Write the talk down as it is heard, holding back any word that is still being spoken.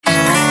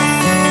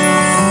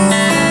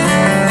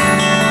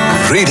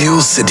Radio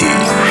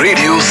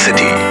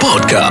city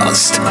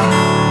podcast.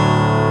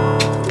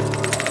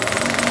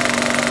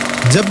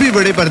 जब भी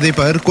बड़े पर्दे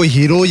पर कोई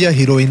हीरो या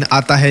हीरोइन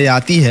आता है या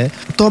आती है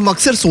तो हम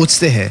अक्सर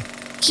सोचते हैं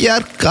कि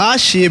यार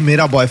काश ये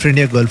मेरा बॉयफ्रेंड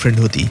या गर्लफ्रेंड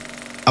होती।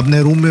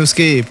 अपने रूम में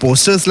उसके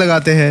पोस्टर्स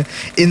लगाते हैं,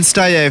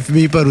 इंस्टा या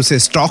एफबी पर उसे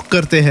स्टॉक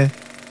करते हैं।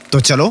 तो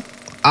चलो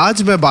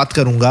आज मैं बात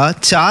करूंगा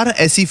 4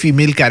 ऐसी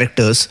female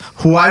characters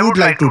who I would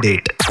like to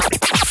date.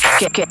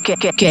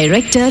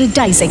 Character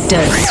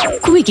dissector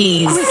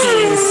क्विकीज।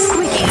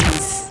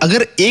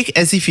 अगर एक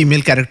ऐसी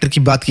फीमेल कैरेक्टर की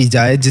बात की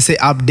जाए जिसे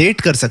आप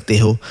डेट कर सकते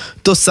हो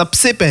तो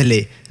सबसे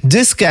पहले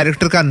जिस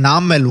कैरेक्टर का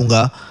नाम मैं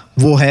लूंगा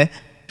वो है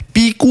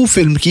पीकू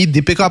फिल्म की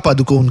दीपिका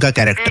पादुकोण का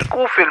कैरेक्टर।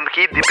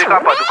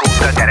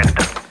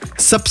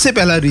 सबसे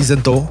पहला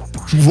रीजन तो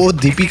वो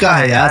दीपिका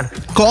है यार।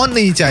 कौन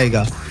नहीं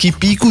चाहेगा कि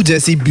पीकू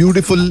जैसी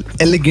ब्यूटीफुल,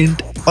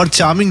 एलिगेंट और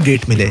चार्मिंग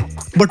डेट मिले।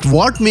 But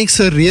what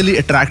makes her really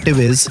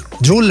attractive is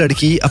जो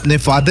लड़की अपने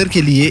फादर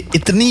के लिए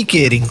इतनी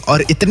केयरिंग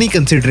और इतनी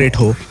कंसिडरेट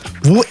हो,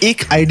 वो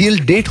एक आइडियल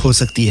डेट हो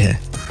सकती है।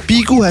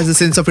 Piku has a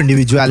sense of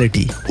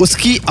individuality,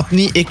 उसकी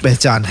अपनी एक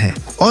पहचान है।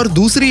 और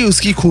दूसरी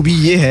उसकी खूबी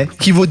ये है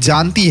कि वो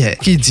जानती है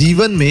कि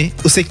जीवन में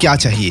उसे क्या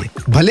चाहिए।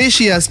 भले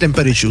she has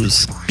temper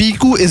issues,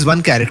 Piku is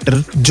one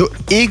character जो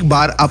एक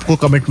बार आपको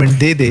कमिटमेंट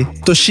दे दे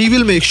तो शी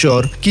विल मेक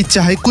श्योर कि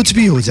चाहे कुछ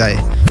भी हो जाए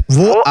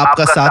वो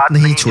आपका साथ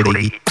नहीं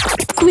छोड़ेगी।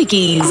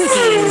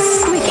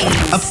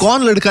 अब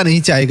कौन लड़का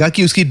नहीं चाहेगा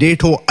कि उसकी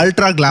डेट हो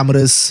अल्ट्रा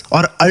ग्लैमरस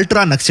और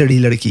अल्ट्रा नक्सड़ी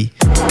लड़की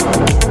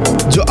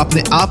जो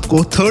अपने आप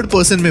को थर्ड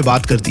पर्सन में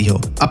बात करती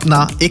हो,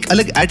 अपना एक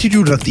अलग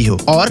एटीट्यूड रखती हो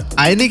और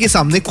आईने के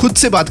सामने खुद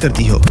से बात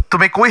करती हो।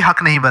 तुम्हें कोई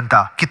हक नहीं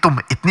बनता कि तुम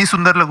इतनी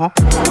सुंदर लगो।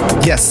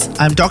 Yes,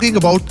 I am talking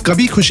about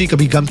कभी खुशी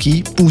कभी गम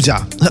की पूजा।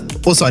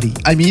 ओ सॉरी,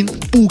 आई मीन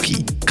पू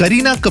की।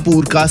 करीना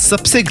कपूर का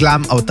सबसे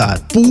ग्लैम अवतार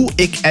पू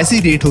एक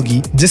ऐसी डेट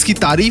होगी जिसकी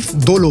तारीफ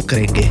 2 लोग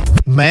करेंगे,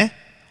 मैं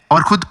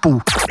और खुद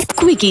पू।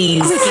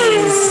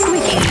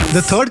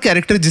 द थर्ड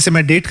कैरेक्टर जिसे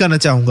मैं डेट करना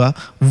चाहूंगा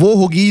वो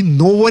होगी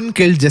नो वन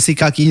किल्ड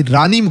जेसिका की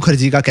रानी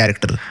मुखर्जी का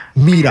कैरेक्टर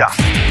मीरा।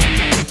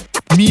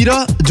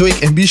 मीरा जो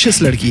एक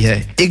एम्बिशियस लड़की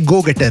है, एक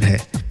गो गेटर है,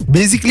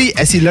 बेसिकली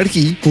ऐसी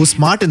लड़की हु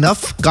स्मार्ट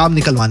इनफ काम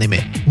निकलवाने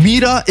में।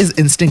 मीरा इज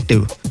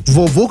इंस्टिंक्टिव,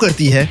 वो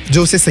करती है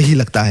जो उसे सही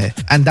लगता है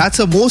and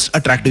that's a most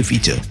attractive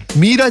feature.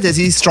 Meera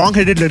जैसी स्ट्रॉन्ग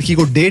हेडेड लड़की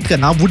को डेट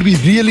करना would be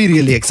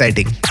really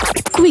exciting.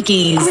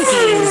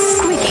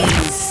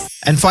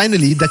 And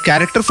finally, the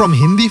character from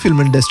Hindi film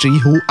industry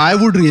who I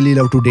would really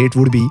love to date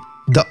would be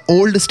the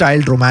old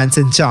styled romance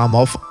and charm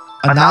of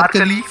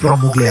Anarkali from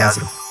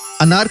मुगल-ए-आज़म।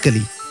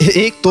 Anarkali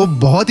एक तो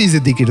बहुत ही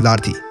जिद्दी किरदार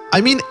थी।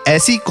 I mean,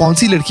 ऐसी कौन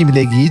सी लड़की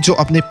मिलेगी जो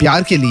अपने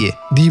प्यार के लिए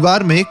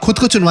दीवार में खुद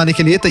को चुनवाने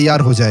के लिए तैयार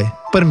हो जाए।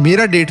 पर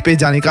मेरा डेट पे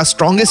जाने का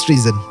स्ट्रॉन्गेस्ट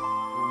रीजन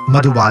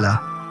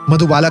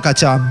मधुबाला का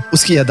चार्म,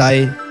 उसकी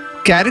अदाएं।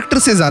 कैरेक्टर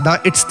से ज्यादा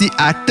इट्स द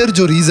एक्टर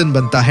जो रीजन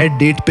बनता है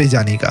डेट पे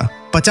जाने का।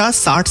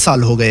 50-60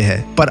 साल हो गए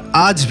हैं पर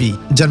आज भी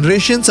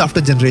generations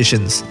after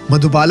generations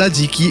Madhubala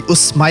ji की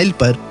उस स्माइल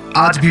पर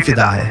आज भी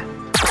फिदा है।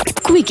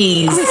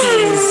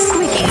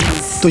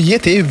 तो ये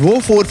थे वो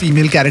 4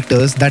 female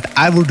characters that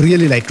I would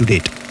really like to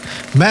date.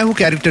 मैं हूँ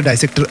कैरेक्टर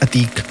डाइसेक्टर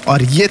अतीक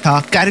और ये था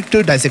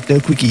character dissector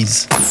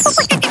क्विकीज।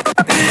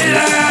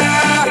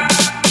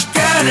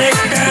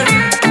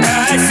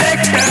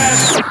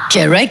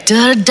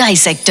 Character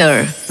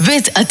dissector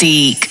with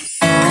Atiq.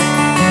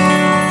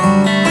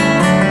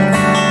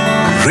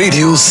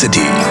 Radio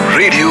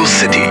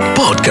city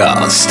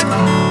podcast.